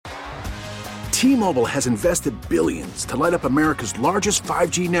T-Mobile has invested billions to light up America's largest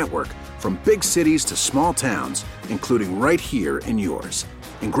 5G network, from big cities to small towns, including right here in yours.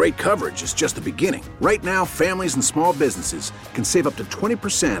 And great coverage is just the beginning. Right now, families and small businesses can save up to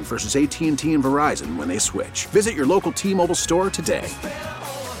 20% versus AT&T and Verizon when they switch. Visit your local T-Mobile store today.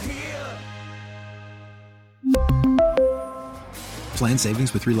 Plan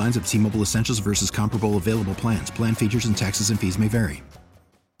savings with 3 lines of T-Mobile Essentials versus comparable available plans. Plan features and taxes and fees may vary.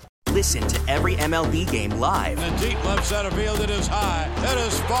 Listen to every MLB game live. In the deep left center field, it is high, it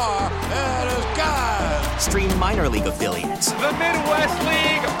is far, it is gone. Stream minor league affiliates. The Midwest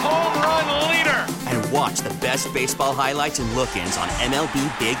League home run leader. And watch the best baseball highlights and look-ins on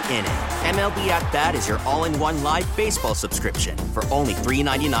MLB Big Inning. MLB At Bat is your all-in-one live baseball subscription for only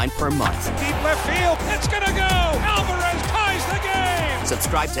 $3.99 per month. Deep left field, it's gonna go. Alvarez ties the game.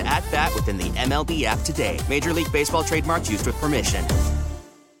 Subscribe to At Bat within the MLB app today. Major League Baseball trademarks used with permission.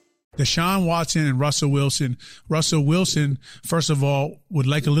 Deshaun Watson and Russell Wilson. Russell Wilson, first of all, would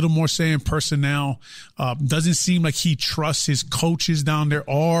like a little more say in personnel. Doesn't seem like he trusts his coaches down there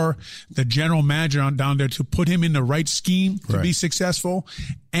or the general manager down there to put him in the right scheme to be successful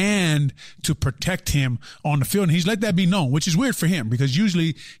and to protect him on the field. And he's let that be known, which is weird for him because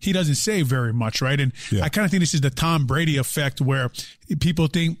usually he doesn't say very much, right? And I kind of think this is the Tom Brady effect where people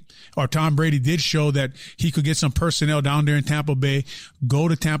think, or Tom Brady did show that he could get some personnel down there in Tampa Bay, go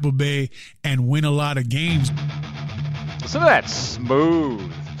to Tampa Bay, and win a lot of games. Listen to that smooth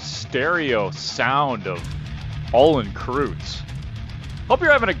stereo sound of Olin Kreutz. Hope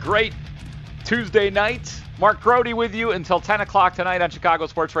you're having a great Tuesday night. Mark Grote with you until 10 o'clock tonight on Chicago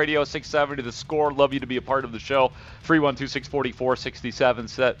Sports Radio 670 The Score. Love you to be a part of the show.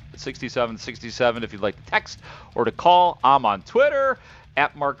 312-644-6767 if you'd like to text or to call. I'm on Twitter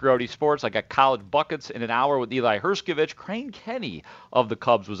at Mark Grote Sports. I got college buckets in an hour with Eli Hershkovich. Crane Kenny of the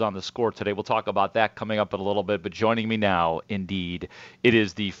Cubs was on The Score today. We'll talk about that coming up in a little bit. But joining me now, indeed, it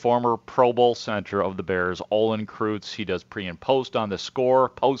is the former Pro Bowl center of the Bears, Olin Kreutz. He does pre and post on The Score,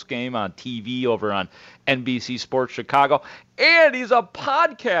 post game on TV over on NBC Sports Chicago. And he's a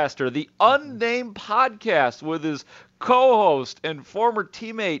podcaster, the Unnamed Podcast, with his co-host and former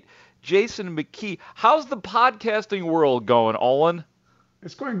teammate, Jason McKee. How's the podcasting world going, Olin?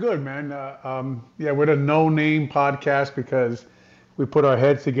 It's going good, man. We're the No Name Podcast because we put our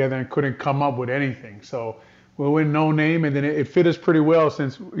heads together and couldn't come up with anything. So we're in No Name, and then it fit us pretty well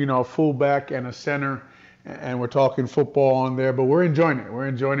since, a fullback and a center, and we're talking football on there. But we're enjoying it. We're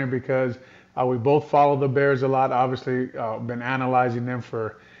enjoying it because we both follow the Bears a lot. Obviously, been analyzing them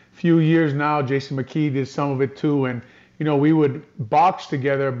for a few years now. Jason McKee did some of it too, and we would box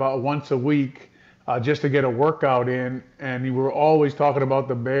together about once a week. Just to get a workout in, and we were always talking about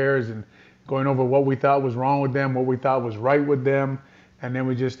the Bears and going over what we thought was wrong with them, what we thought was right with them, and then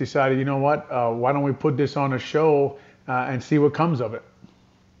we just decided, why don't we put this on a show and see what comes of it?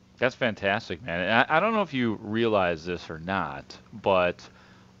 That's fantastic, man. And I don't know if you realize this or not, but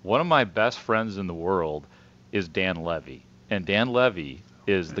one of my best friends in the world is Dan Levy, and Dan Levy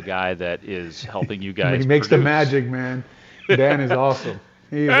is the guy that is helping you guys. He makes the magic, man. Dan is awesome.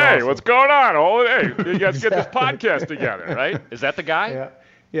 Hey, awesome. What's going on? Oh, hey, you guys get this podcast together, right? Is that the guy?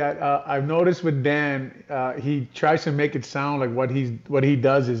 Yeah. I've noticed with Dan, he tries to make it sound like what he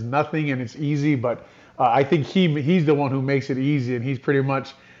does is nothing and it's easy, but I think he's the one who makes it easy, and he's pretty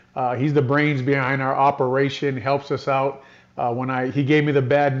much he's the brains behind our operation. Helps us out. He gave me the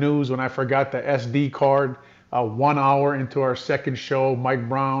bad news when I forgot the SD card. 1 hour into our second show, Mike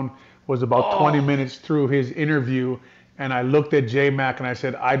Brown was about 20 minutes through his interview. And I looked at J-Mac and I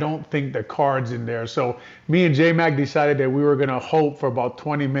said, I don't think the card's in there. So me and J-Mac decided that we were going to hope for about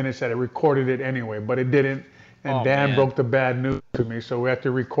 20 minutes that it recorded it anyway, but it didn't. And Dan broke the bad news to me, so we have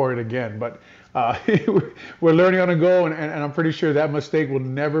to record it again. But we're learning on the go, and I'm pretty sure that mistake will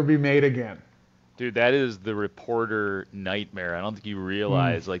never be made again. Dude, that is the reporter nightmare. I don't think you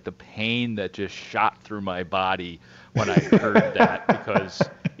realize like the pain that just shot through my body when I heard that, because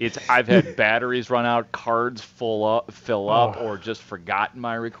I've had batteries run out, cards fill up, or just forgotten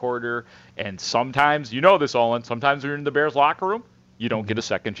my recorder. And sometimes, this, Olin, sometimes when you're in the Bears locker room, you don't get a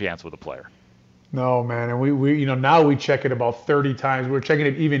second chance with a player. No, man. And we now we check it about 30 times. We're checking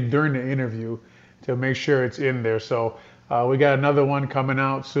it even during the interview to make sure it's in there. So we got another one coming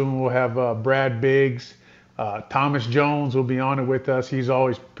out soon. We'll have Brad Biggs. Thomas Jones will be on it with us. He's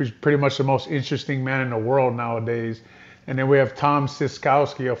always pretty much the most interesting man in the world nowadays. And then we have Tom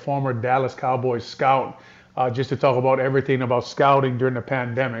Siskowski, a former Dallas Cowboys scout, just to talk about everything about scouting during the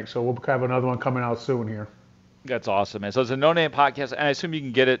pandemic. So we'll have another one coming out soon here. That's awesome, man. So it's a No Name podcast, and I assume you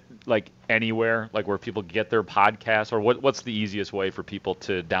can get it like anywhere, like where people get their podcasts, or what's the easiest way for people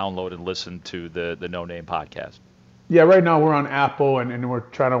to download and listen to the No Name podcast? Yeah, right now we're on Apple, and we're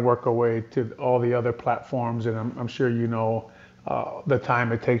trying to work our way to all the other platforms, and I'm sure you know the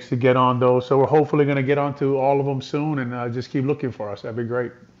time it takes to get on those. So we're hopefully going to get onto all of them soon, and just keep looking for us. That'd be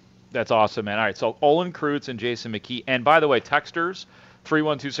great. That's awesome, man. All right, so Olin Kreutz and Jason McKie. And by the way, texters,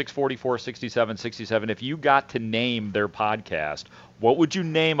 312-644-6767. If you got to name their podcast, what would you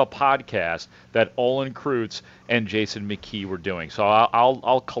name a podcast that Olin Kreutz and Jason McKie were doing? So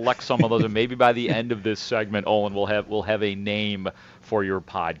I'll collect some of those, and maybe by the end of this segment, Olin, we'll have a name for your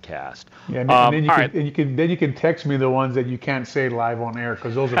podcast. Yeah, and then you can text me the ones that you can't say live on air,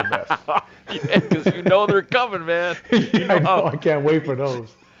 because those are the best. Yeah, because you know they're coming, man. I can't wait for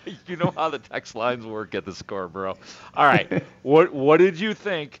those. You know how the text lines work at the Score, bro. All right. What did you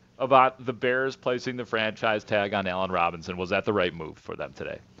think about the Bears placing the franchise tag on Allen Robinson? Was that the right move for them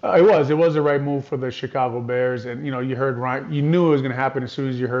today? It was. It was the right move for the Chicago Bears. And, you heard Ryan. You knew it was going to happen as soon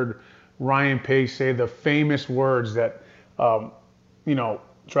as you heard Ryan Pace say the famous words that,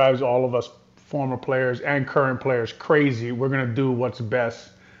 drives all of us former players and current players crazy. We're going to do what's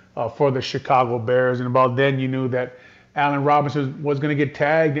best for the Chicago Bears. And about then you knew that Allen Robinson was going to get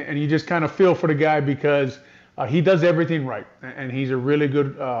tagged, and you just kind of feel for the guy because he does everything right, and he's a really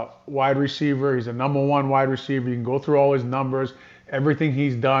good wide receiver. He's a number one wide receiver. You can go through all his numbers, everything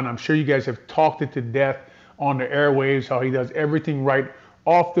he's done. I'm sure you guys have talked it to death on the airwaves, how he does everything right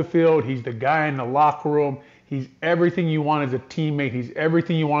off the field. He's the guy in the locker room. He's everything you want as a teammate. He's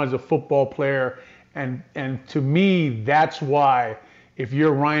everything you want as a football player. And to me, that's why if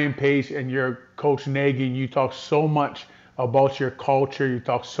you're Ryan Pace and you're Coach Nagy and you talk so much about your culture, you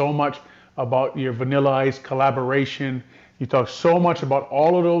talk so much about your Vanilla Ice collaboration, you talk so much about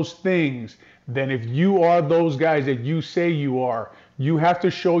all of those things, then if you are those guys that you say you are, you have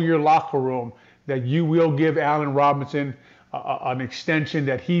to show your locker room that you will give Allen Robinson an extension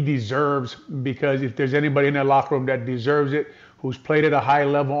that he deserves, because if there's anybody in that locker room that deserves it, who's played at a high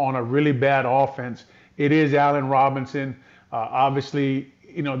level on a really bad offense, it is Allen Robinson. Obviously,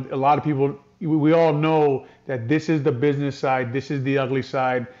 a lot of people, we all know that this is the business side, this is the ugly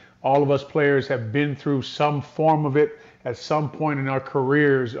side. All of us players have been through some form of it at some point in our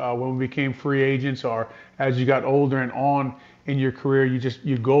careers when we became free agents, or as you got older and on in your career,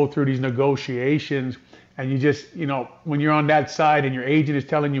 you go through these negotiations, and you just, when you're on that side and your agent is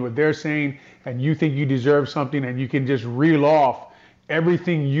telling you what they're saying and you think you deserve something, and you can just reel off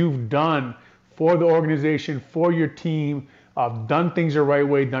everything you've done for the organization, for your team, done things the right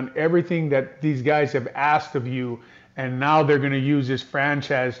way, done everything that these guys have asked of you, and now they're going to use this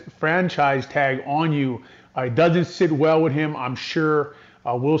franchise tag on you. It doesn't sit well with him, I'm sure.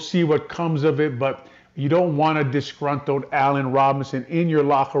 We'll see what comes of it, but you don't want a disgruntled Allen Robinson in your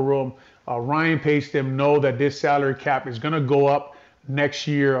locker room. Ryan Pace them know that this salary cap is going to go up next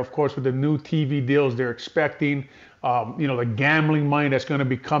year, of course, with the new TV deals they're expecting, the gambling money that's going to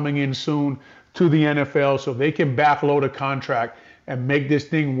be coming in soon to the NFL, so they can backload a contract and make this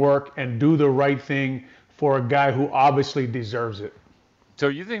thing work and do the right thing for a guy who obviously deserves it. So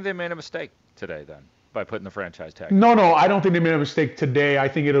you think they made a mistake today then by putting the franchise tag? No, I don't think they made a mistake today. I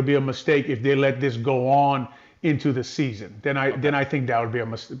think it'll be a mistake if they let this go on into the season. Then I think that would be a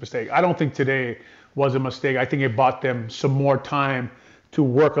mistake. I don't think today was a mistake. I think it bought them some more time to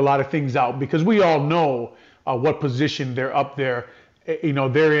work a lot of things out, because we all know what position they're up there.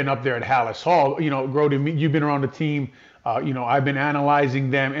 They're in up there at Hallis Hall. Grody, you've been around the team. I've been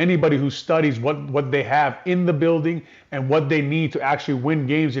analyzing them. Anybody who studies what they have in the building and what they need to actually win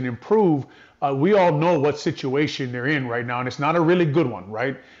games and improve, we all know what situation they're in right now, and it's not a really good one,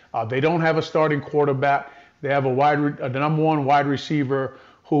 right? They don't have a starting quarterback. They have the number one wide receiver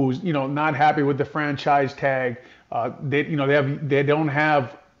who's not happy with the franchise tag. They don't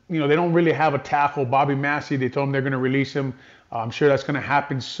really have a tackle. Bobby Massey, they told him they're going to release him. I'm sure that's going to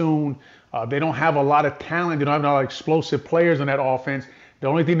happen soon. They don't have a lot of talent. They don't have a lot of explosive players on that offense. The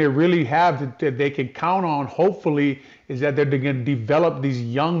only thing they really have that they can count on, hopefully, is that they're going to develop these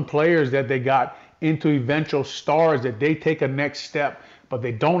young players that they got into eventual stars, that they take a next step. But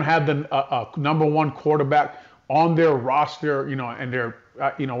they don't have the number one quarterback on their roster, and they're,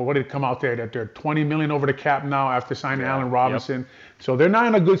 what did it come out there, that they're $20 million over the cap now after signing Allen Robinson. Yep. So they're not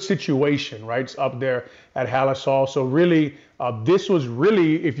in a good situation, right? It's up there at Hallis Hall. So really, this was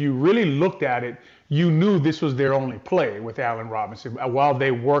really, if you really looked at it, you knew this was their only play with Allen Robinson while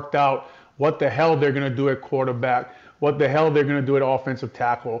they worked out what the hell they're going to do at quarterback, what the hell they're going to do at offensive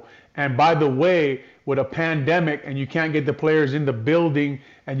tackle. And by the way, with a pandemic and you can't get the players in the building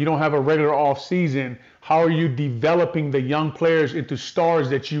and you don't have a regular off season, how are you developing the young players into stars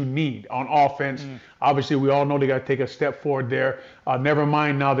that you need on offense? Obviously, we all know they got to take a step forward there. Never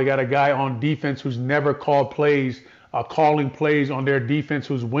mind now they got a guy on defense who's never called plays, calling plays on their defense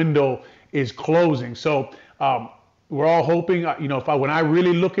whose window is closing. So we're all hoping, when I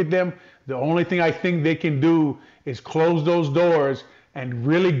really look at them, the only thing I think they can do is close those doors and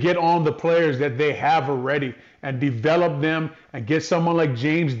really get on the players that they have already and develop them and get someone like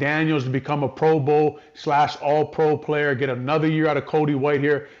James Daniels to become a Pro Bowl / All-Pro player, get another year out of Cody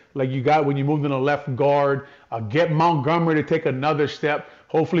Whitehair like you got when you moved in the left guard, get Montgomery to take another step.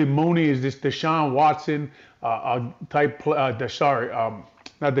 Hopefully Mooney is this Deshaun Watson type, not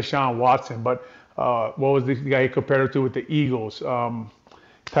Deshaun Watson, but what was the guy he compared it to with the Eagles?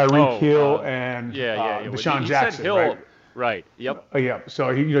 Tyreek Hill and Deshaun Jackson, Hill, right? Right. Yep. Yeah.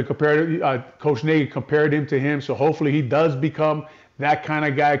 So he compared Coach Nagy compared him to him. So hopefully he does become that kind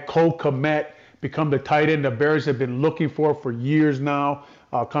of guy. Cole Kmet become the tight end the Bears have been looking for years now.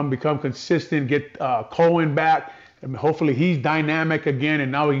 Become consistent. Get Cohen back. And hopefully he's dynamic again,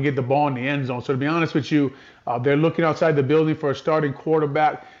 and now we can get the ball in the end zone. So to be honest with you, they're looking outside the building for a starting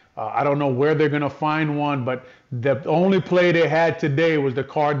quarterback. I don't know where they're going to find one, but the only play they had today was the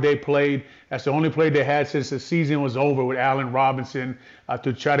card they played. That's the only play they had since the season was over with Allen Robinson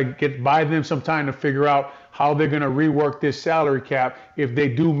to try to buy them some time to figure out how they're going to rework this salary cap if they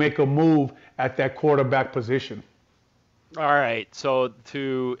do make a move at that quarterback position. All right. So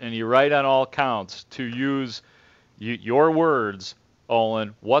and you're right on all counts, to use your words,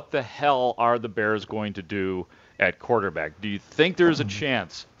 Olin, what the hell are the Bears going to do at quarterback? Do you think there's a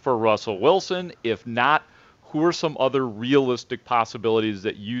chance for Russell Wilson? If not, who are some other realistic possibilities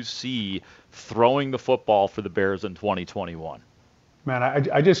that you see throwing the football for the Bears in 2021? Man,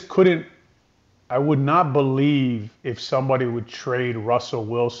 I just couldn't. I would not believe if somebody would trade Russell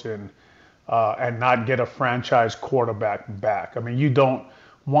Wilson and not get a franchise quarterback back. I mean, you don't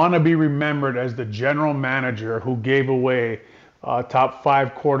want to be remembered as the general manager who gave away top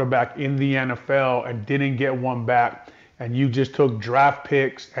 5 quarterback in the NFL and didn't get one back, and you just took draft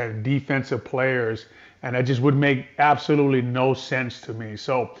picks and defensive players, and that just would make absolutely no sense to me.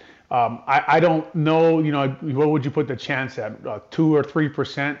 So I don't know, what would you put the chance at? 2 or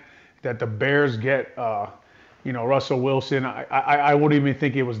 3% that the Bears get, Russell Wilson? I wouldn't even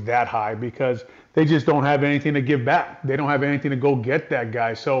think it was that high because they just don't have anything to give back. They don't have anything to go get that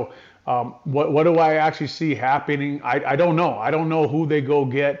guy. So what do I actually see happening? I don't know. I don't know who they go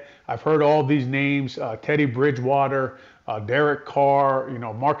get. I've heard all these names, Teddy Bridgewater, Derek Carr,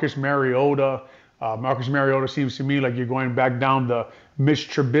 Marcus Mariota. Marcus Mariota seems to me like you're going back down the Mitch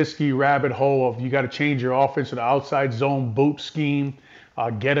Trubisky rabbit hole of you got to change your offense to the outside zone boot scheme,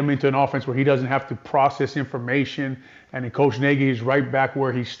 get him into an offense where he doesn't have to process information. And then Coach Nagy is right back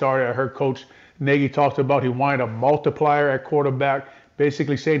where he started. I heard Coach Nagy talked about he wanted a multiplier at quarterback,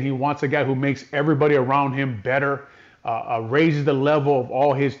 basically saying he wants a guy who makes everybody around him better, raises the level of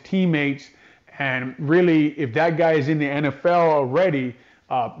all his teammates. And really, if that guy is in the NFL already,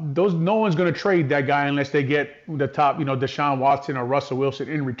 no one's going to trade that guy unless they get the top, Deshaun Watson or Russell Wilson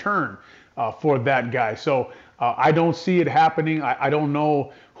in return for that guy. So I don't see it happening. I don't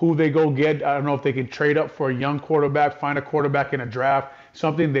know who they go get. I don't know if they can trade up for a young quarterback, find a quarterback in a draft,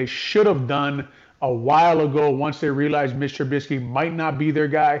 something they should have done a while ago once they realized Mitch Trubisky might not be their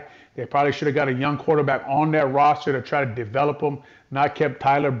guy. They probably should have got a young quarterback on that roster to try to develop him, not kept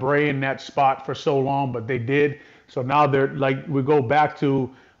Tyler Bray in that spot for so long, but they did. So now they're like, we go back to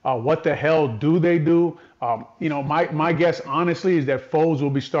what the hell do they do? My guess, honestly, is that Foles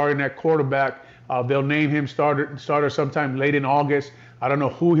will be starting at quarterback. They'll name him starter sometime late in August. I don't know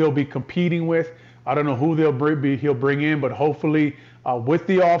who he'll be competing with. I don't know who he'll bring in, but hopefully with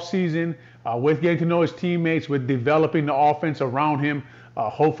the offseason, with getting to know his teammates, with developing the offense around him,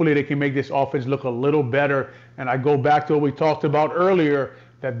 hopefully they can make this offense look a little better. And I go back to what we talked about earlier,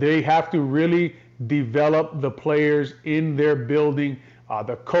 that they have to really develop the players in their building,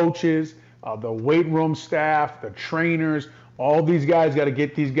 the coaches, the weight room staff, the trainers. All these guys got to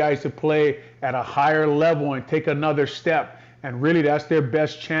get these guys to play at a higher level and take another step. And really, that's their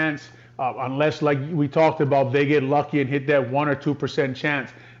best chance, unless, like we talked about, they get lucky and hit that 1 or 2%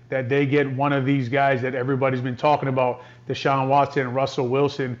 chance that they get one of these guys that everybody's been talking about, Deshaun Watson and Russell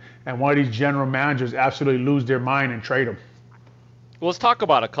Wilson, and one of these general managers absolutely lose their mind and trade them. Well, let's talk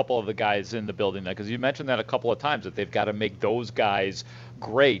about a couple of the guys in the building now, because you mentioned that a couple of times, that they've got to make those guys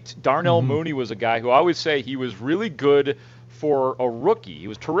great. Darnell Mooney was a guy who I always say he was really good for a rookie. He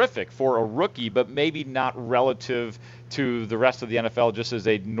was terrific for a rookie, but maybe not relative to the rest of the NFL just as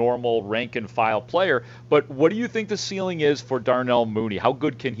a normal rank-and-file player. But what do you think the ceiling is for Darnell Mooney? How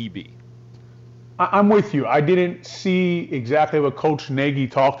good can he be? I'm with you. I didn't see exactly what Coach Nagy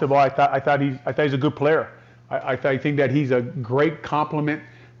talked about. I thought he's a good player. I think that he's a great compliment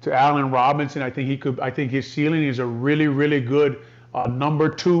to Allen Robinson. I think his ceiling is a really, really good number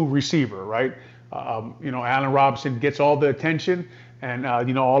 2 receiver, right? Allen Robinson gets all the attention, and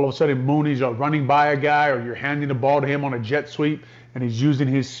all of a sudden Mooney's running by a guy, or you're handing the ball to him on a jet sweep, and he's using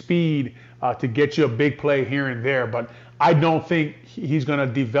his speed to get you a big play here and there. But I don't think he's going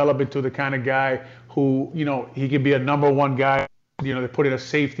to develop into the kind of guy who, he could be a number 1 guy. They put in a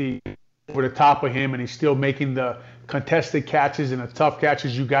safety over the top of him, and he's still making the contested catches and the tough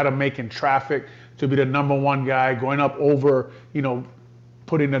catches you got to make in traffic to be the number 1 guy, going up over,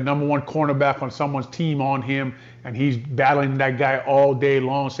 putting the number 1 cornerback on someone's team on him, and he's battling that guy all day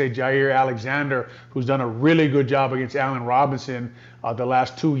long. Say Jair Alexander, who's done a really good job against Allen Robinson the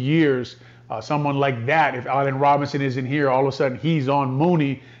last 2 years. Someone like that, if Allen Robinson isn't here, all of a sudden he's on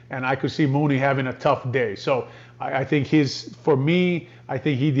Mooney, and I could see Mooney having a tough day. So I think I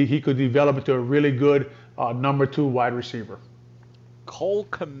think he could develop into a really good number 2 wide receiver. Cole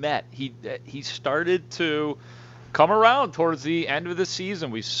Kmet, he started to come around towards the end of the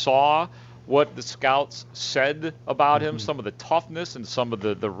season. We saw what the scouts said about him, some of the toughness and some of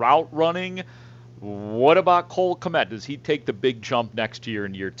the route running. What about Cole Kmet? Does he take the big jump next year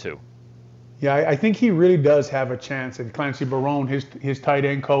in year 2? Yeah, I think he really does have a chance. And Clancy Barone, his tight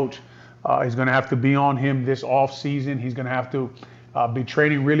end coach, is going to have to be on him this off season. He's going to have to be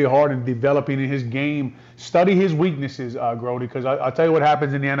training really hard and developing in his game. Study his weaknesses, Grody, because I'll tell you what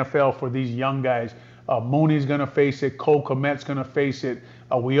happens in the NFL for these young guys. Mooney's going to face it. Cole Kmet's going to face it.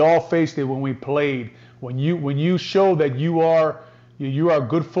 We all faced it when we played. When you show that you are a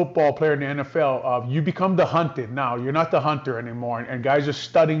good football player in the NFL, you become the hunted. Now you're not the hunter anymore, and guys are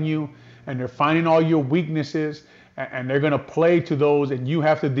studying you, and they're finding all your weaknesses, and they're going to play to those, and you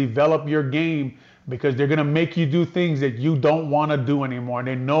have to develop your game because they're going to make you do things that you don't want to do anymore. And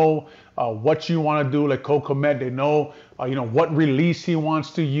they know what you want to do, like Cole Kmet. They know what release he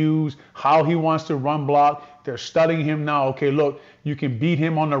wants to use, how he wants to run block. They're studying him now. Okay, look, you can beat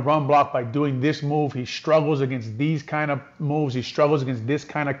him on the run block by doing this move. He struggles against these kind of moves. He struggles against this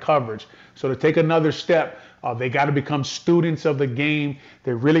kind of coverage. So to take another step, they got to become students of the game.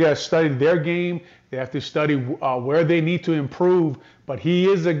 They really got to study their game. They have to study where they need to improve. But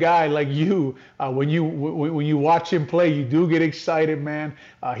he is a guy like you. When you watch him play, you do get excited, man.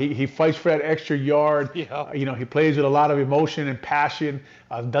 He fights for that extra yard. Yeah. He plays with a lot of emotion and passion.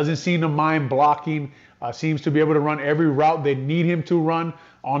 Doesn't seem to mind blocking. Seems to be able to run every route they need him to run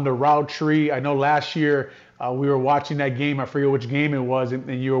on the route tree. I know last year we were watching that game. I forget which game it was,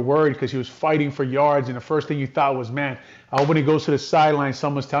 and you were worried because he was fighting for yards. And the first thing you thought was, man, I hope when he goes to the sideline,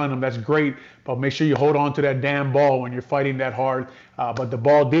 someone's telling him that's great, but make sure you hold on to that damn ball when you're fighting that hard. But the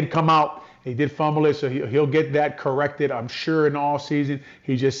ball did come out. He did fumble it, so he'll get that corrected, I'm sure, in all season.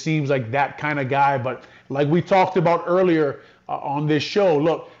 He just seems like that kind of guy. But like we talked about earlier on this show,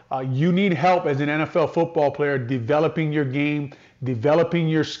 look, you need help as an NFL football player developing your game, developing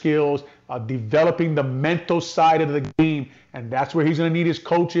your skills, developing the mental side of the game. And that's where he's going to need his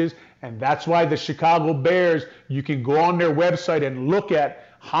coaches. And that's why the Chicago Bears, you can go on their website and look at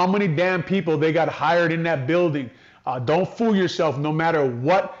how many damn people they got hired in that building. Don't fool yourself. No matter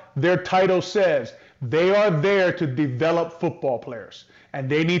what their title says, they are there to develop football players. And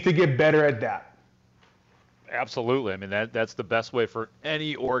they need to get better at that. Absolutely. I mean, that's the best way for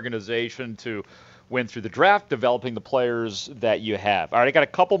any organization to win through the draft, developing the players that you have. All right, I got a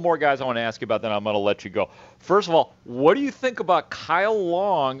couple more guys I want to ask you about, then I'm going to let you go. First of all, what do you think about Kyle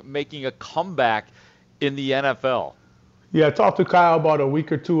Long making a comeback in the NFL? Yeah, I talked to Kyle about a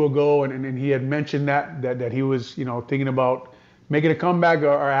week or two ago, and he had mentioned that he was, thinking about making a comeback,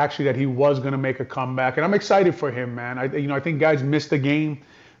 or actually that he was going to make a comeback. And I'm excited for him, man. I think guys missed the game.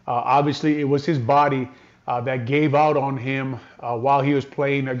 Obviously, it was his body that gave out on him while he was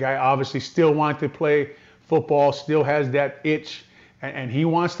playing. A guy obviously still wanted to play football, still has that itch, and he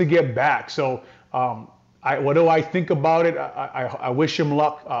wants to get back. So what do I think about it? I wish him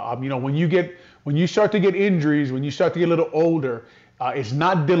luck. When you start to get injuries, when you start to get a little older, it's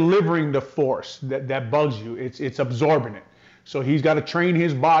not delivering the force that bugs you. It's absorbing it. So he's got to train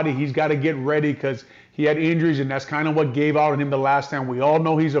his body. He's got to get ready because he had injuries, and that's kind of what gave out on him the last time. We all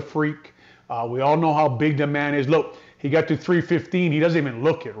know he's a freak. We all know how big the man is. Look, he got to 315. He doesn't even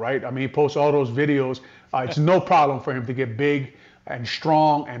look it, right? I mean, he posts all those videos. It's no problem for him to get big and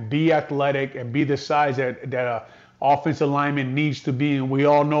strong and be athletic and be the size that offensive lineman needs to be. And we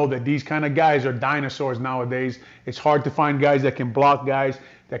all know that these kind of guys are dinosaurs nowadays. It's hard to find guys that can block guys,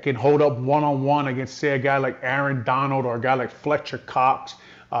 that can hold up one-on-one against, say, a guy like Aaron Donald or a guy like Fletcher Cox.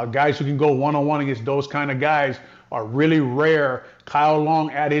 Guys who can go one-on-one against those kind of guys are really rare. Kyle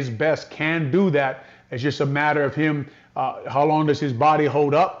Long at his best can do that. It's just a matter of him. How long does his body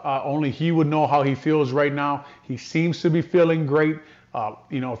hold up? Only he would know how he feels right now. He seems to be feeling great.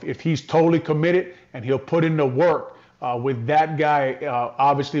 If he's totally committed and he'll put in the work with that guy,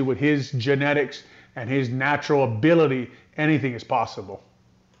 obviously with his genetics and his natural ability, anything is possible.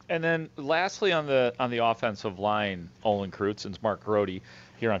 And then lastly on the offensive line, Olin Kreutz and Mark Grote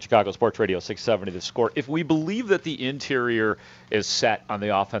here on Chicago Sports Radio 670 The Score. If we believe that the interior is set on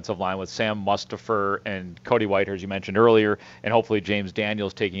the offensive line with Sam Mustipher and Cody Whitehair, as you mentioned earlier, and hopefully James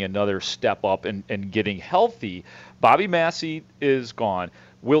Daniels taking another step up and getting healthy, Bobby Massey is gone.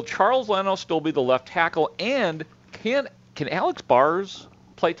 Will Charles Leno still be the left tackle? And can Alex Bars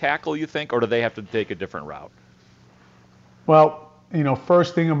play tackle, you think, or do they have to take a different route? Well,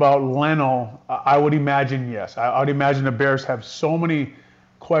 first thing about Leno, I would imagine yes. I would imagine the Bears have so many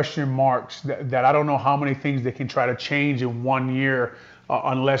question marks that I don't know how many things they can try to change in 1 year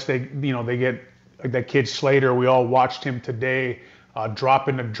unless they get that kid Slater. We all watched him today drop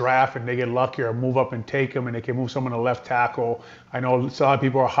in the draft and they get lucky or move up and take him and they can move someone to left tackle. I know a lot of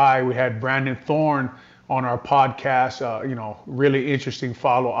people are high. We had Brandon Thorne on our podcast, really interesting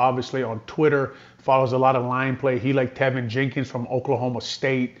follow, obviously on Twitter, follows a lot of line play. He like Tevin Jenkins from Oklahoma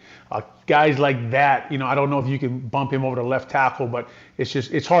State. Guys like that, I don't know if you can bump him over to left tackle, but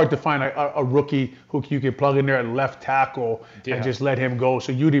it's hard to find a rookie who you can plug in there at left tackle and just let him go.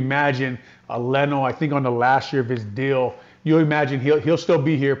 So you'd imagine Leno, I think on the last year of his deal, you imagine he'll still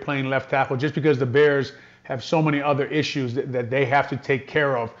be here playing left tackle just because the Bears have so many other issues that they have to take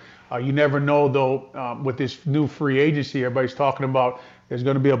care of. You never know, though, with this new free agency, everybody's talking about there's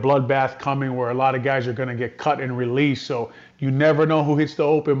going to be a bloodbath coming where a lot of guys are going to get cut and released. So you never know who hits the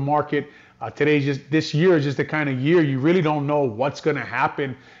open market. This year is just the kind of year you really don't know what's going to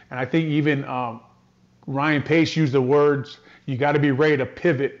happen. And I think even Ryan Pace used the words, you got to be ready to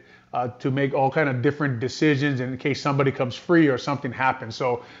pivot to make all kind of different decisions in case somebody comes free or something happens.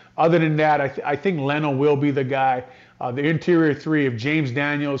 So other than that, I think Leno will be the guy. The interior three, if James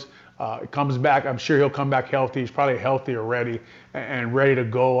Daniels comes back, I'm sure he'll come back healthy. He's probably healthy already and ready to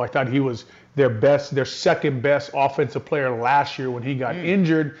go. I thought he was their second best offensive player last year when he got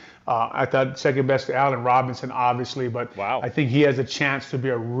injured. I thought second best to Allen Robinson, obviously, but I think he has a chance to be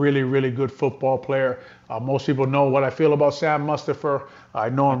a really, really good football player. Most people know what I feel about Sam Mustipher. I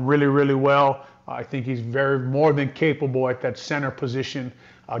know him really, really well. I think he's more than capable at that center position.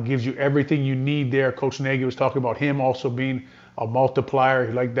 Gives you everything you need there. Coach Nagy was talking about him also being a multiplier.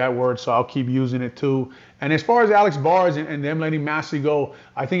 He liked that word, so I'll keep using it too. And as far as Alex Bars and them letting Massey go,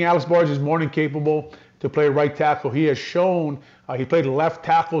 I think Alex Bars is more than capable to play right tackle. He has shown he played left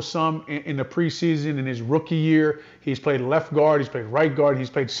tackle some in the preseason in his rookie year. He's played left guard, he's played right guard, he's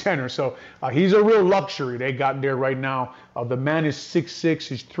played center. So he's a real luxury they got there right now. The man is 6'6",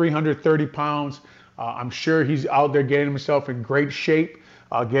 he's 330 pounds. I'm sure he's out there getting himself in great shape,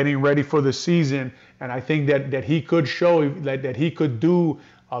 getting ready for the season. And I think that he could show that he could do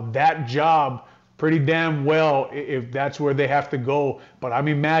that job pretty damn well if that's where they have to go. But I'm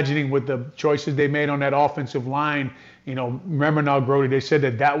imagining with the choices they made on that offensive line, remember now, Grote, they said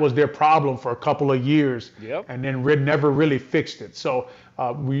that was their problem for a couple of years. Yep. And then never really fixed it. So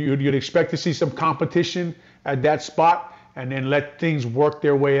you'd expect to see some competition at that spot and then let things work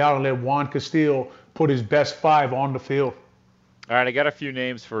their way out and let Juan Castillo put his best five on the field. All right, I got a few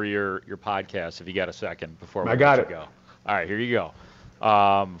names for your podcast if you got a second before we let you go. All right, here you go.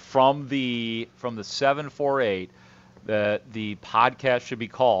 From the 748, the podcast should be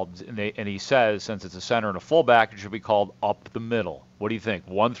called, and he says since it's a center and a fullback, it should be called Up the Middle. What do you think?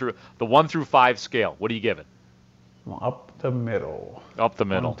 1 through 5 scale. What do you give it? Up the middle. Up the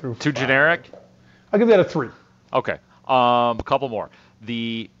middle. Too generic? I'll give that a 3. Okay. A couple more.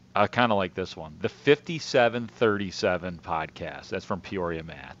 I kind of like this one. The 5737 podcast. That's from Peoria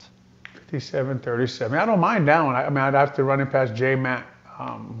Matt. 5737. I don't mind that one. I'd have to run it past J Matt,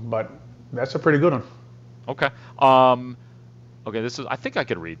 but that's a pretty good one. Okay. Okay. I think I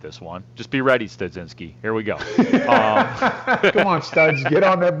could read this one. Just be ready, Studzinski. Here we go. Come on, Studs. Get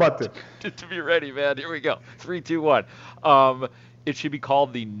on that button. Just be ready, man. Here we go. 3, 2, 1. It should be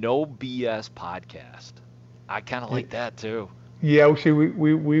called the No BS Podcast. I kind of like that too. Yeah,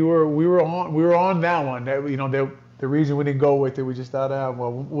 we were on that one. The reason we didn't go with it, we just thought,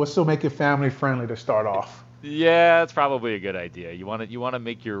 we'll still make it family friendly to start off. Yeah, it's probably a good idea. You want to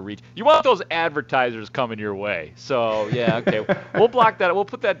make your reach. You want those advertisers coming your way. So yeah, okay. We'll block that. We'll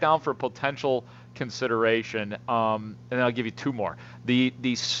put that down for potential consideration. And then I'll give you two more.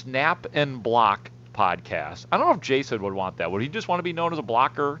 The Snap and Block podcast. I don't know if Jason would want that. Would he just want to be known as a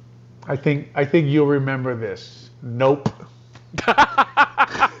blocker? I think you'll remember this. Nope.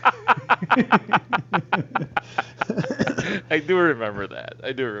 I do remember that.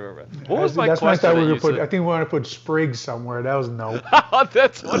 What was my question? That's my thought. I think we want to put Spriggs somewhere. That was nope.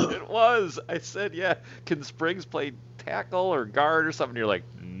 That's what it was. I said, yeah. Can Spriggs play tackle or guard or something? You're like,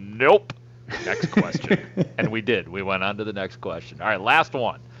 nope. Next question. And we did. We went on to the next question. All right, last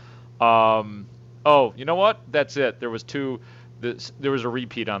one. You know what? That's it. There was there was a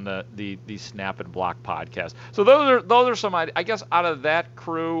repeat on the Snap and Block podcast. So those are some, I guess, out of that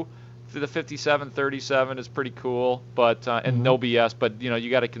crew. The 57-37 is pretty cool, but and no BS. But you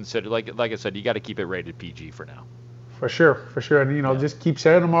got to consider, like I said, you got to keep it rated PG for now. For sure. And just keep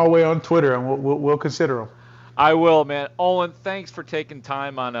sending them our way on Twitter, and we'll consider them. I will, man. Owen, thanks for taking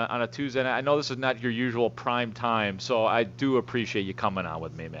time on a Tuesday night. I know this is not your usual prime time, so I do appreciate you coming on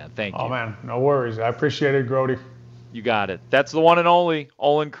with me, man. Thank you. Oh man, no worries. I appreciate it, Grody. You got it. That's the one and only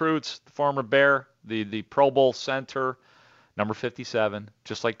Olin Kreutz, the former Bear, the Pro Bowl center. Number 57,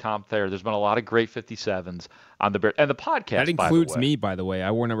 just like Tom Thayer. There's been a lot of great 57s on the Bears. And the podcast, that includes me, by the way.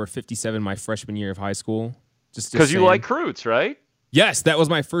 I wore number 57 my freshman year of high school. Just because you like Kreutz, right? Yes, that was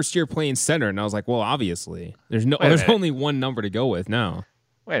my first year playing center, and I was like, well, obviously. There's only one number to go with now.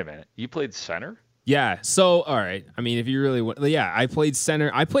 Wait a minute. You played center? Yeah. So, all right. I mean, if you really want, yeah, I played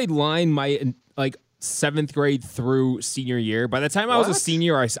center. I played line my, 7th grade through senior year. By the time I was a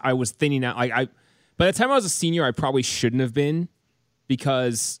senior, I was thinning out. By the time I was a senior, I probably shouldn't have been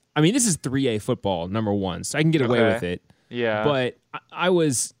because, I mean, this is 3A football, number one, so I can get away with it. Yeah. But I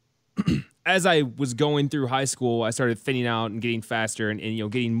was, as I was going through high school, I started thinning out and getting faster and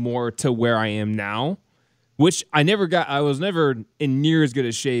getting more to where I am now, which I was never in near as good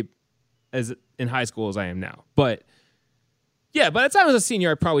a shape as in high school as I am now. But, yeah, by the time I was a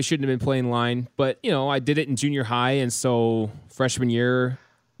senior, I probably shouldn't have been playing line. But, I did it in junior high, and so freshman year,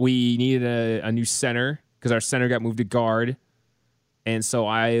 we needed a new center because our center got moved to guard. And so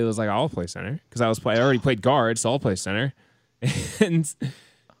I was like, I'll play center because I already played guard, so I'll play center. and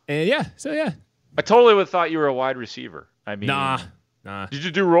yeah, so yeah. I totally would have thought you were a wide receiver. I mean, nah. Did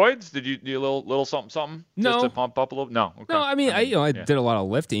you do roids? Did you do a little something? No. Just to pump up a little? No. Okay. No, I mean, I did a lot of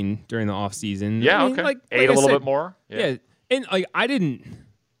lifting during the off season. Yeah, I mean, okay. Ate a little bit more. Yeah. And I didn't.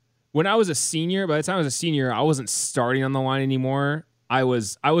 When I was a senior, by the time I was a senior, I wasn't starting on the line anymore. I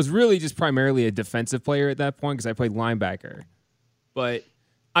was really just primarily a defensive player at that point because I played linebacker. But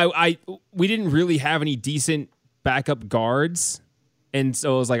we didn't really have any decent backup guards. And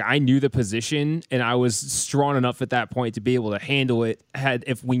so it was like I knew the position and I was strong enough at that point to be able to handle it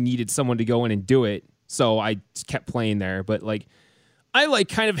if we needed someone to go in and do it. So I kept playing there. But I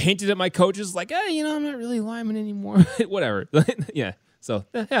kind of hinted at my coaches like, hey, I'm not really lineman anymore. Whatever. Yeah. So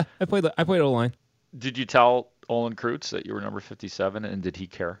yeah, I played O-line. Did you tell Olin Kreutz that you were number 57, and did he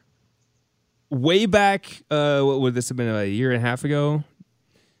care? Way back, what would this have been, a year and a half ago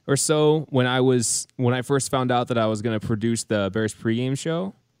or so, when I first found out that I was going to produce the Bears pregame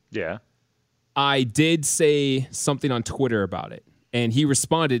show. Yeah. I did say something on Twitter about it, and he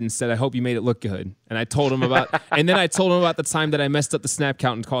responded and said, "I hope you made it look good." And I told him about, the time that I messed up the snap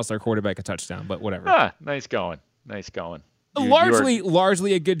count and cost our quarterback a touchdown. But whatever. Nice going.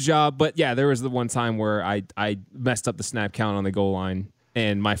 Largely a good job, but yeah, there was the one time where I messed up the snap count on the goal line,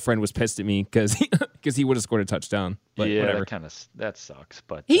 and my friend was pissed at me because he would have scored a touchdown. But yeah, whatever. That sucks.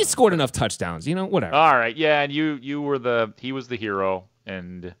 But he scored enough touchdowns, whatever. All right, yeah, and he was the hero,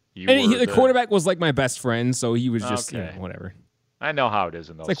 and the quarterback was like my best friend, so he was just whatever. I know how it is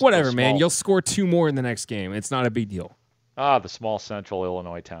in those. It's like whatever, man. You'll score 2 more in the next game. It's not a big deal. The small central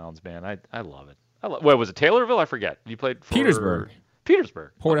Illinois towns, man. I love it. Wait, was it Taylorville? I forget. You played for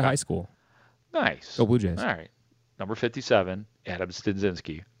Petersburg. Porter High School. Nice. Go Blue Jays. All right. Number 57, Adam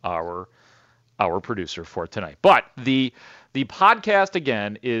Stadzinski, our producer for tonight. But the podcast,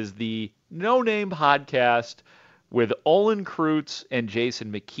 again, is the No Name Podcast with Olin Kreutz and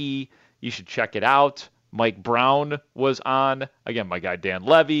Jason McKee. You should check it out. Mike Brown was on. Again, my guy Dan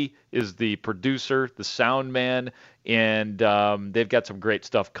Levy is the producer, the sound man, and they've got some great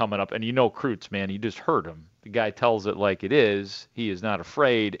stuff coming up. And Kreutz, man, you just heard him. The guy tells it like it is. He is not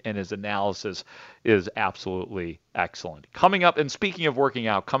afraid, and his analysis is absolutely excellent. Coming up, and speaking of working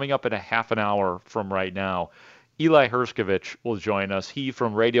out, coming up in a half an hour from right now Eli Hershkovich will join us. He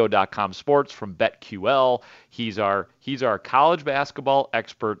from Radio.com Sports, from BetQL. He's our college basketball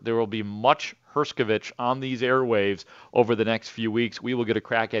expert. There will be much Hershkovich on these airwaves over the next few weeks. We will get a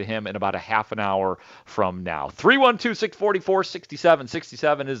crack at him in about a half an hour from now.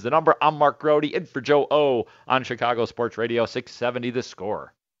 312-644-6767 is the number. I'm Mark Grote, in for Joe O on Chicago Sports Radio 670 The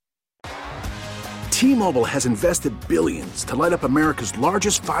Score. T-Mobile has invested billions to light up America's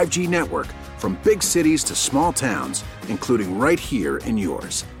largest 5G network, from big cities to small towns, including right here in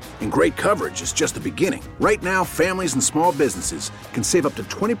yours. And great coverage is just the beginning. Right now, families and small businesses can save up to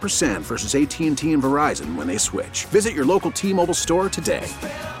 20% versus AT&T and Verizon when they switch. Visit your local T-Mobile store today.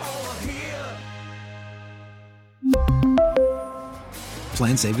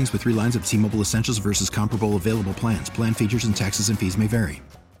 Plan savings with 3 lines of T-Mobile Essentials versus comparable available plans. Plan features and taxes and fees may vary.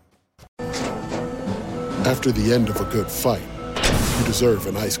 After the end of a good fight, you deserve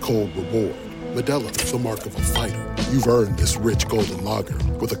an ice-cold reward. Modelo is the mark of a fighter. You've earned this rich golden lager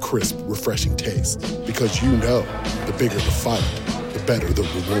with a crisp, refreshing taste. Because you know, the bigger the fight, the better the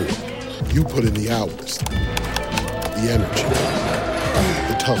reward. You put in the hours, the energy,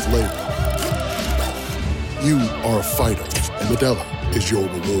 the tough labor. You are a fighter, and Modelo is your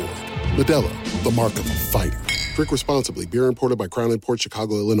reward. Modelo, the mark of a fighter. Drink responsibly. Beer imported by Crown Imports,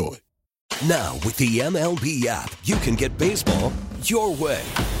 Chicago, Illinois. Now, with the MLB app, you can get baseball your way.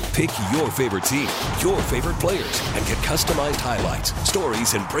 Pick your favorite team, your favorite players, and get customized highlights,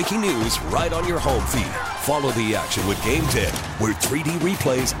 stories, and breaking news right on your home feed. Follow the action with Game Day, where 3D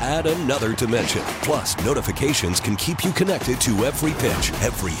replays add another dimension. Plus, notifications can keep you connected to every pitch,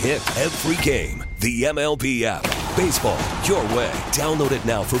 every hit, every game. The MLB app. Baseball your way. Download it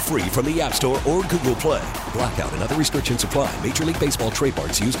now for free from the App Store or Google Play. Blackout and other restrictions apply. Major League Baseball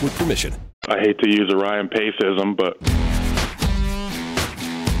trademarks used with permission. I hate to use a Ryan Paceism, but...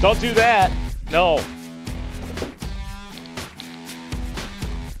 Don't do that. No.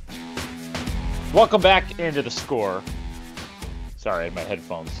 Welcome back into The Score. Sorry, I had my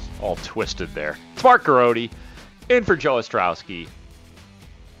headphones all twisted there. It's Mark Grote, in for Joe Ostrowski.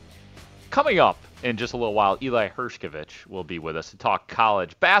 Coming up in just a little while, Eli Hershkovich will be with us to talk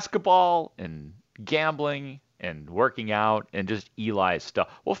college basketball and gambling and working out and just Eli's stuff.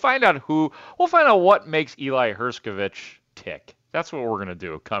 We'll find out what makes Eli Hershkovich tick. That's what we're going to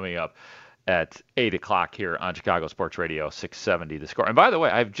do coming up at 8 o'clock here on Chicago Sports Radio 670 The Score. And by the way,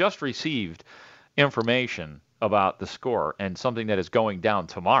 I've just received information about The Score and something that is going down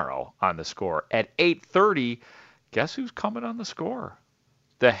tomorrow on The Score. At 8:30, guess who's coming on The Score?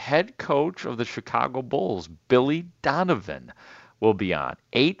 The head coach of the Chicago Bulls, Billy Donovan, will be on.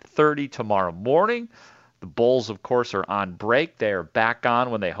 8:30 tomorrow morning. The Bulls, of course, are on break. They are back on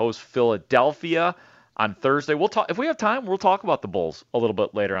when they host Philadelphia on Thursday. We'll talk, if we have time, we'll talk about the Bulls a little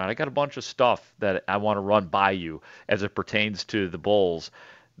bit later on. I got a bunch of stuff that I want to run by you as it pertains to the Bulls.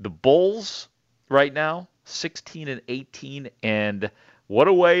 The Bulls right now, 16-18, and what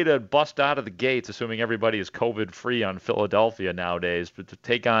a way to bust out of the gates, assuming everybody is COVID-free on Philadelphia nowadays, but to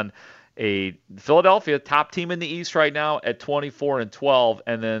take on a Philadelphia top team in the East right now at 24-12,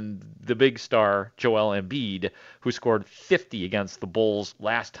 and then the big star Joel Embiid, who scored 50 against the Bulls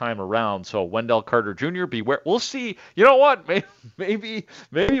last time around. So Wendell Carter Jr., beware. We'll see. You know what? Maybe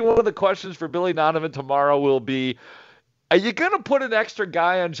one of the questions for Billy Donovan tomorrow will be, are you going to put an extra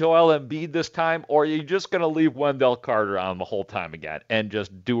guy on Joel Embiid this time, or are you just going to leave Wendell Carter on the whole time again and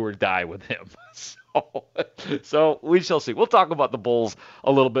just do or die with him? So we shall see. We'll talk about the Bulls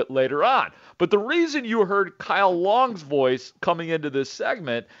a little bit later on. But the reason you heard Kyle Long's voice coming into this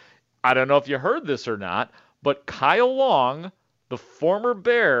segment, I don't know if you heard this or not, but Kyle Long, the former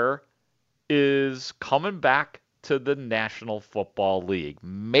Bear, is coming back to the National Football League.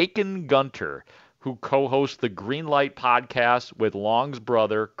 Macon Gunter, who co-hosts the Greenlight podcast with Long's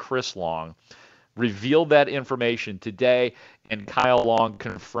brother, Chris Long, revealed that information today, and Kyle Long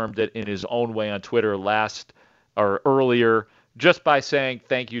confirmed it in his own way on Twitter earlier, just by saying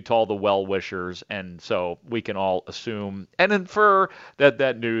thank you to all the well-wishers, and so we can all assume and infer that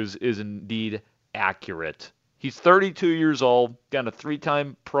that news is indeed accurate. He's 32 years old, got a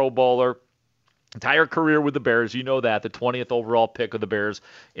 3-time Pro Bowler, entire career with the Bears. You know that, the 20th overall pick of the Bears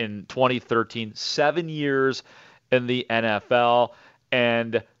in 2013, 7 years in the NFL,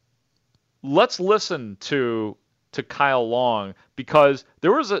 and let's listen to Kyle Long, because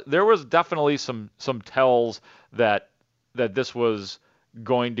there was definitely some tells that this was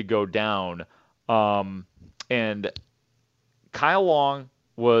going to go down, and Kyle Long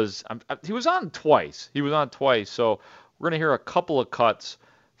was on twice. So we're gonna hear a couple of cuts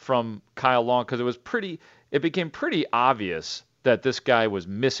from Kyle Long, because it became pretty obvious that this guy was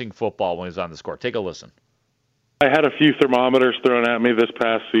missing football when he was on The Score. Take a listen. I had a few thermometers thrown at me this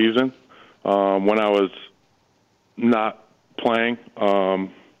past season when I was not playing.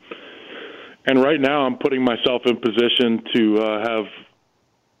 And right now I'm putting myself in position to have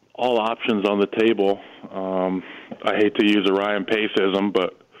all options on the table. I hate to use a Ryan Paceism,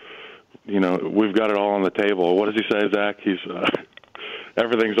 but, we've got it all on the table. What does he say, Zach? He's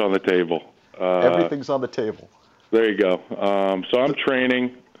everything's on the table. Everything's on the table. There you go. So I'm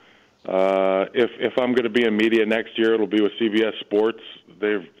training. If I'm going to be in media next year, it'll be with CBS Sports.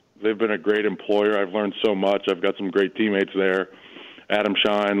 They've been a great employer. I've learned so much. I've got some great teammates there. Adam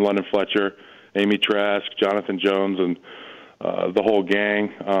Shine, London Fletcher, Amy Trask, Jonathan Jones, and the whole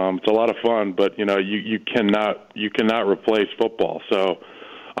gang. It's a lot of fun, but you cannot replace football. So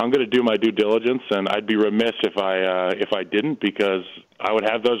I'm going to do my due diligence, and I'd be remiss if I didn't, because I would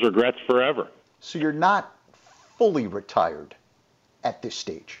have those regrets forever. So you're not fully retired at this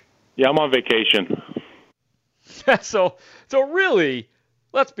stage? Yeah, I'm on vacation. So really,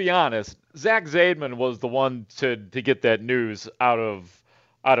 let's be honest, Zach Zaidman was the one to get that news out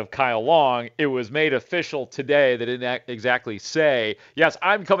of Kyle Long. It was made official today. They didn't exactly say, yes,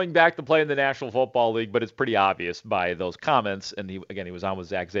 I'm coming back to play in the National Football League, but it's pretty obvious by those comments. And he was on with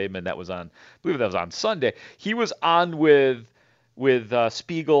Zach Zaidman. I believe that was on Sunday. He was on with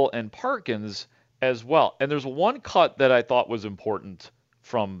Spiegel and Parkins as well. And there's one cut that I thought was important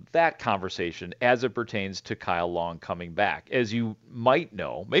from that conversation as it pertains to Kyle Long coming back. As you might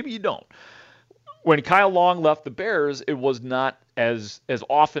know, maybe you don't, when Kyle Long left the Bears, it was not, as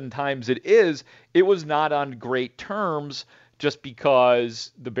oftentimes it was not on great terms, just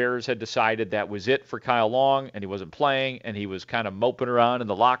because the Bears had decided that was it for Kyle Long, and he wasn't playing, and he was kind of moping around in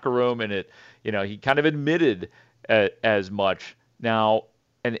the locker room, and he kind of admitted as much. Now,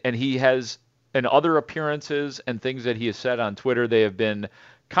 and he has, in other appearances and things that he has said on Twitter, they have been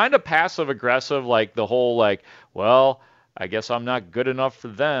kind of passive aggressive, like the whole well, I guess I'm not good enough for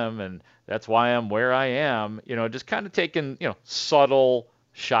them, and that's why I'm where I am. Just kind of taking, subtle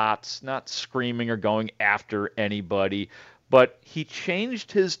shots, not screaming or going after anybody. But he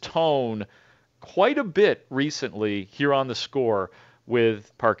changed his tone quite a bit recently here on The Score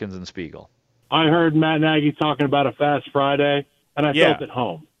with Parkins and Spiegel. I heard Matt Nagy talking about a Fast Friday, and I felt at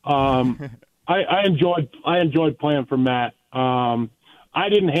home. I enjoyed playing for Matt. I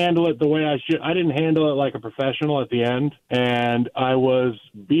didn't handle it the way I should. I didn't handle it like a professional at the end, and I was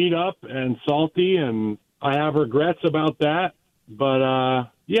beat up and salty, and I have regrets about that. But,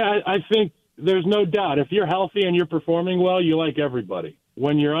 I think there's no doubt if you're healthy and you're performing well, you like everybody.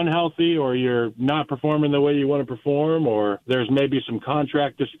 When you're unhealthy or you're not performing the way you want to perform, or there's maybe some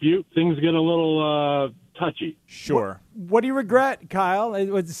contract dispute, things get a little touchy. Sure. What do you regret, Kyle?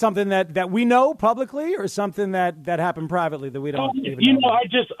 Was it something that we know publicly, or something that happened privately that we don't even know?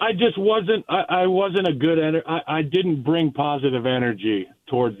 I just wasn't. I wasn't a good. I didn't bring positive energy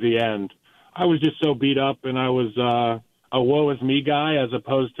towards the end. I was just so beat up, and I was a woe is me guy, as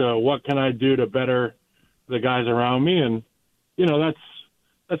opposed to what can I do to better the guys around me. And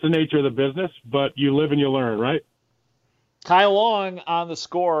that's the nature of the business. But you live and you learn, right? Kyle Long on The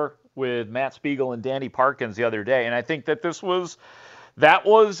Score with Matt Spiegel and Danny Parkins the other day, and I think that that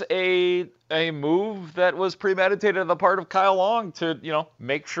was a move that was premeditated on the part of Kyle Long to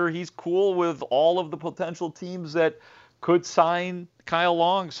make sure he's cool with all of the potential teams that could sign Kyle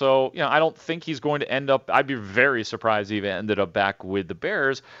Long. So I don't think he's going to end up. I'd be very surprised if he ended up back with the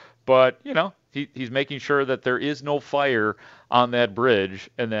Bears, but he's making sure that there is no fire on that bridge,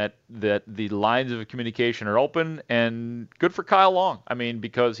 and that the lines of communication are open. And good for Kyle Long. I mean,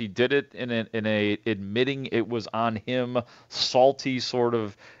 because he did it in a admitting it was on him, salty sort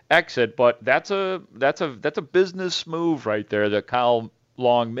of exit. But that's a business move right there that Kyle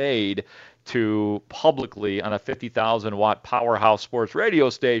Long made, to publicly on a 50,000-watt powerhouse sports radio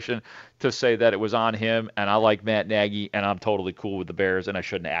station to say that it was on him, and I like Matt Nagy, and I'm totally cool with the Bears, and I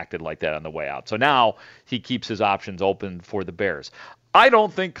shouldn't have acted like that on the way out. So now he keeps his options open for the Bears. I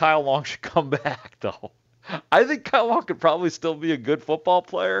don't think Kyle Long should come back, though. I think Kyle Long could probably still be a good football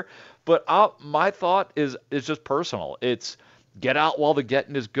player, but my thought is just personal. It's get out while the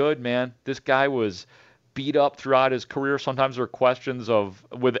getting is good, man. This guy was beat up throughout his career. Sometimes there are questions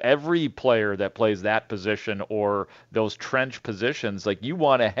with every player that plays that position or those trench positions, you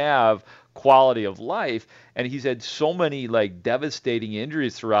want to have quality of life. And he's had so many devastating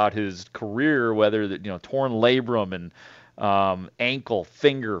injuries throughout his career, whether torn labrum and ankle,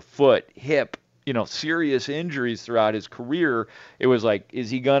 finger, foot, hip, serious injuries throughout his career. It was is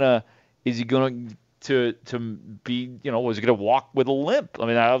he gonna to be, was he going to walk with a limp? I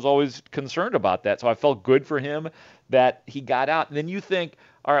mean, I was always concerned about that. So I felt good for him that he got out. And then you think,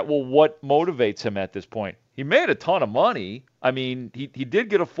 all right, well, what motivates him at this point? he made a ton of money. I mean, he did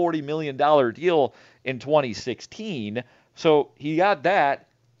get a $40 million deal in 2016, so he got that.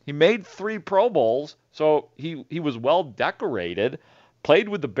 He made 3 Pro Bowls, so he was well decorated, played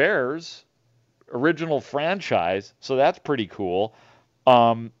with the Bears, original franchise, so that's pretty cool.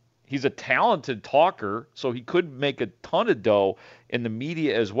 He's a talented talker, so he could make a ton of dough in the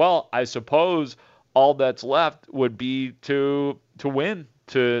media as well. I suppose all that's left would be to win,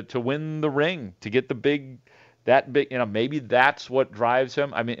 to win the ring, to get that big, maybe that's what drives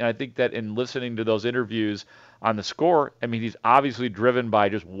him. I mean, I think that in listening to those interviews on the Score, I mean, he's obviously driven by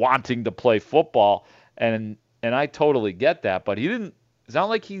just wanting to play football, and I totally get that, but it's not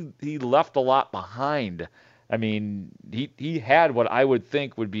like he left a lot behind. I mean, he had what I would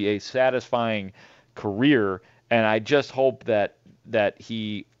think would be a satisfying career, and I just hope that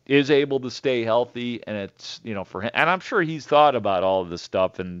he is able to stay healthy, and it's, for him. And I'm sure he's thought about all of this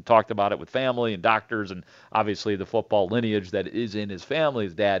stuff and talked about it with family and doctors and obviously the football lineage that is in his family,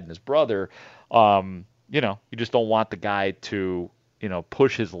 his dad and his brother. You just don't want the guy to,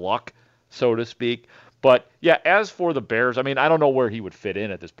 push his luck, so to speak. But, yeah, as for the Bears, I mean, I don't know where he would fit in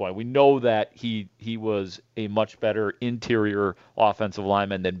at this point. We know that he was a much better interior offensive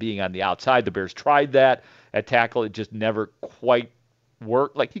lineman than being on the outside. The Bears tried that at tackle. It just never quite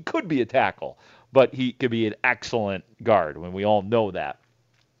worked. Like, he could be a tackle, but he could be an excellent guard. I mean, we all know that.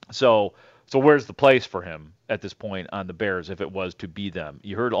 So where's the place for him at this point on the Bears if it was to be them?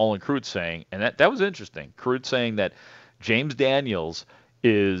 You heard Olin Kreutz saying, and that was interesting, Kreutz saying that James Daniels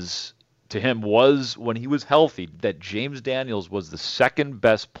to him was, when he was healthy, that James Daniels was the second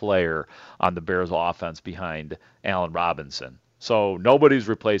best player on the Bears offense behind Allen Robinson. So nobody's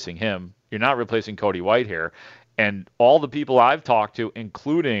replacing him. You're not replacing Cody Whitehair. And all the people I've talked to,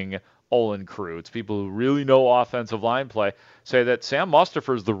 including Olin Kreutz, people who really know offensive line play, say that Sam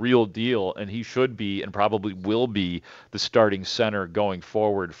Mustipher is the real deal, and he should be and probably will be the starting center going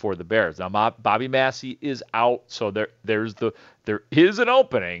forward for the Bears. Now, Bobby Massey is out, so there is an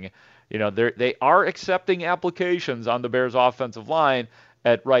opening. They are accepting applications on the Bears' offensive line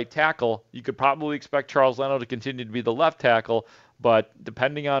at right tackle. You could probably expect Charles Leno to continue to be the left tackle, but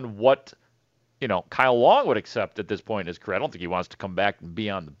depending on what Kyle Long would accept at this point in his career, I don't think he wants to come back and be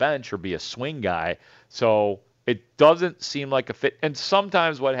on the bench or be a swing guy. So it doesn't seem like a fit. And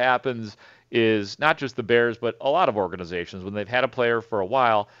sometimes what happens is not just the Bears, but a lot of organizations, when they've had a player for a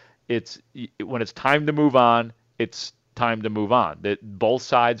while, when it's time to move on, it's time to move on. That both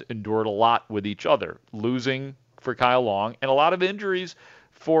sides endured a lot with each other, losing for Kyle Long and a lot of injuries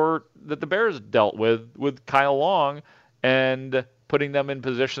that the Bears dealt with Kyle Long, and putting them in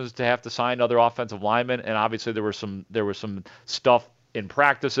positions to have to sign other offensive linemen. And obviously there was some stuff in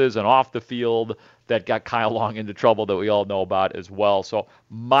practices and off the field that got Kyle Long into trouble that we all know about as well. So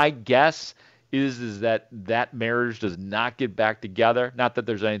my guess is that marriage does not get back together. Not that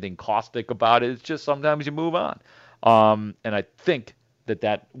there's anything caustic about it. It's just sometimes you move on. And I think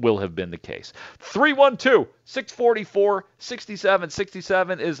that will have been the case.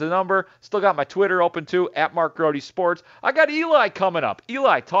 312-644-6767 is the number. Still got my Twitter open too, @MarkGrodySports. I got Eli coming up.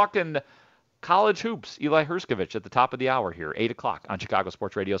 Eli talking college hoops. Eli Herskovich at the top of the hour here, 8 o'clock on Chicago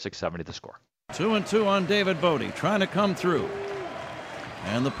Sports Radio 670 The Score. 2-2 on David Bodie, trying to come through.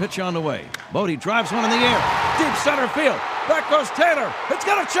 And the pitch on the way. Bodie drives one in the air. Deep center field. Back goes Taylor. It's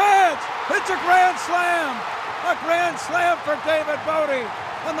got a chance. It's a grand slam. A grand slam for David Bodie,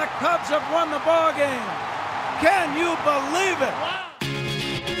 and the Cubs have won the ball game. Can you believe it?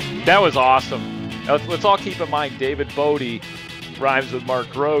 That was awesome. Let's all keep in mind David Bodie rhymes with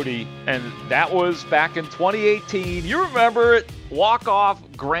Mark Grote, and that was back in 2018. You remember it? Walk-off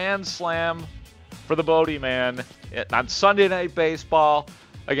grand slam for the Bodie man on Sunday Night Baseball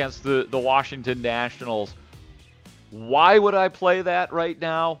against the Washington Nationals. Why would I play that right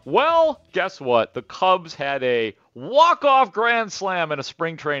now? Well, guess what? The Cubs had a walk-off grand slam in a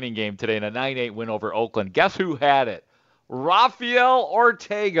spring training game today in a 9-8 win over Oakland. Guess who had it? Rafael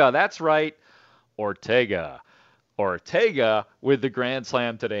Ortega. That's right, Ortega. Ortega with the grand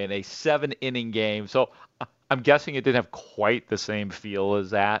slam today in a 7-inning game. So I'm guessing it didn't have quite the same feel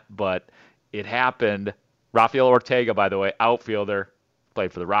as that, but it happened. Rafael Ortega, by the way, outfielder.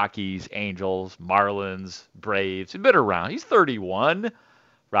 Played for the Rockies, Angels, Marlins, Braves. He's been around. He's 31,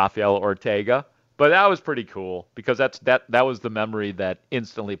 Rafael Ortega. But that was pretty cool because that was the memory that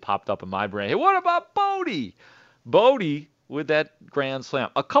instantly popped up in my brain. Hey, what about Bodie? Bodie with that grand slam.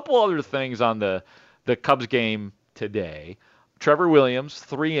 A couple other things on the Cubs game today. Trevor Williams,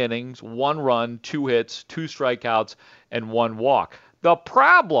 3 innings, 1 run, 2 hits, 2 strikeouts, and 1 walk. The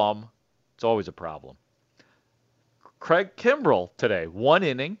problem, it's always a problem. Craig Kimbrell today, 1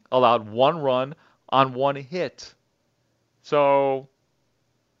 inning, allowed 1 run, on one hit. So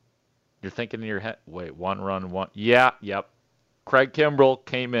you're thinking in your head, wait, 1 run, 1. Yeah, yep. Craig Kimbrel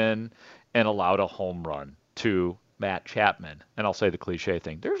came in and allowed a home run to Matt Chapman. And I'll say the cliche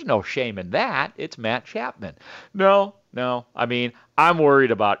thing. There's no shame in that. It's Matt Chapman. No. I mean, I'm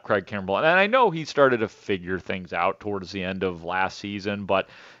worried about Craig Kimbrel. And I know he started to figure things out towards the end of last season, but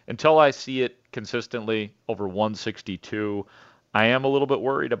until I see it consistently over 162, I am a little bit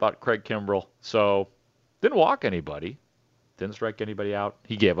worried about Craig Kimbrel. So, didn't walk anybody. Didn't strike anybody out.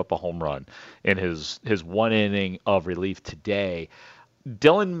 He gave up a home run in his 1 inning of relief today.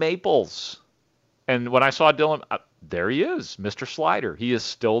 Dylan Maples. And when I saw Dylan, there he is, Mr. Slider. He is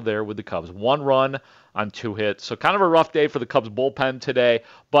still there with the Cubs. 1 run on 2 hits. So kind of a rough day for the Cubs bullpen today,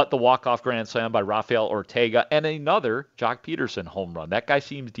 but the walk-off grand slam by Rafael Ortega and another Jock Peterson home run. That guy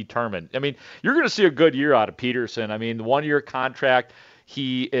seems determined. I mean, you're going to see a good year out of Peterson. I mean, the 1-year contract,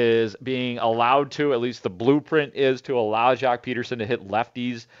 he is being allowed to, at least the blueprint is to allow Jock Peterson to hit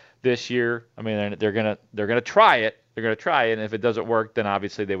lefties this year. I mean, they're going to try it. They're going to try it, and if it doesn't work, then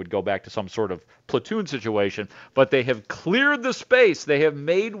obviously they would go back to some sort of platoon situation. But they have cleared the space. They have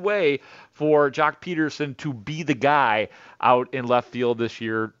made way for Jock Peterson to be the guy out in left field this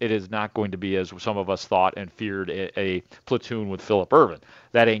year. It is not going to be, as some of us thought and feared, a platoon with Phillip Ervin.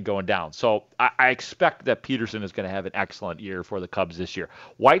 That ain't going down. So I expect that Peterson is going to have an excellent year for the Cubs this year.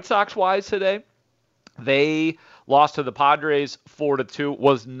 White Sox-wise today, they lost to the Padres 4-2.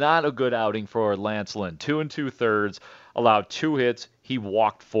 Was not a good outing for Lance Lynn. 2 2/3, allowed 2 hits. He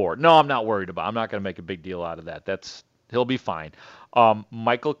walked 4. No, I'm not worried about it. I'm not going to make a big deal out of that. He'll be fine.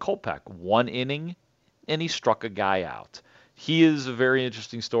 Michael Kopech, 1 inning, and he struck a guy out. He is a very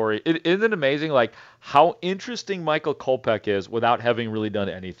interesting story. Isn't it amazing, like, how interesting Michael Kopech is without having really done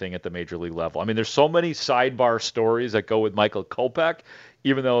anything at the major league level? I mean, there's so many sidebar stories that go with Michael Kopech,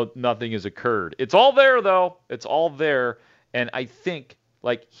 even though nothing has occurred. It's all there, though. It's all there. And I think,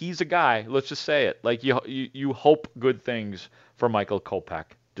 like, he's a guy, let's just say it, like, you hope good things for Michael Kopech,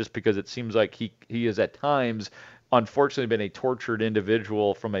 just because it seems like he is at times, unfortunately, been a tortured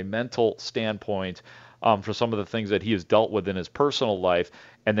individual from a mental standpoint, for some of the things that he has dealt with in his personal life.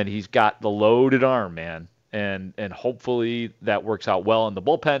 And then he's got the loaded arm, man. And hopefully that works out well in the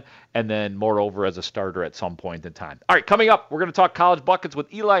bullpen, and then moreover as a starter at some point in time. All right, coming up, we're going to talk college buckets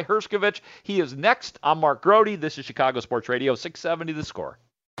with Eli Hershkovich. He is next. I'm Mark Grody. This is Chicago Sports Radio 670 The Score.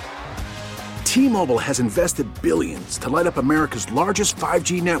 T-Mobile has invested billions to light up America's largest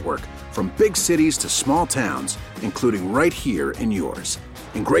 5G network, from big cities to small towns, including right here in yours.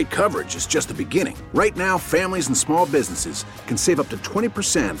 And great coverage is just the beginning. Right now, families and small businesses can save up to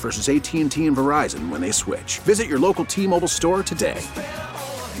 20% versus AT&T and Verizon when they switch. Visit your local T-Mobile store today.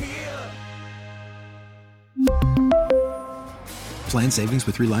 Plan savings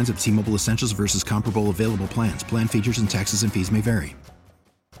with 3 lines of T-Mobile Essentials versus comparable available plans. Plan features and taxes and fees may vary.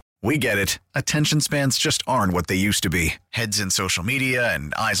 We get it. Attention spans just aren't what they used to be. Heads in social media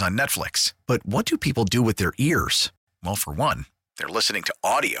and eyes on Netflix. But what do people do with their ears? Well, for one, they're listening to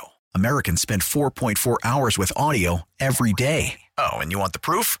audio. Americans spend 4.4 hours with audio every day. Oh, and you want the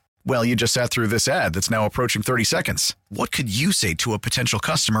proof? Well, you just sat through this ad that's now approaching 30 seconds. What could you say to a potential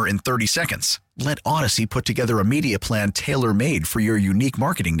customer in 30 seconds? Let Odyssey put together a media plan tailor-made for your unique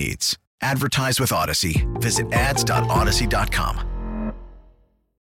marketing needs. Advertise with Odyssey. Visit ads.odyssey.com.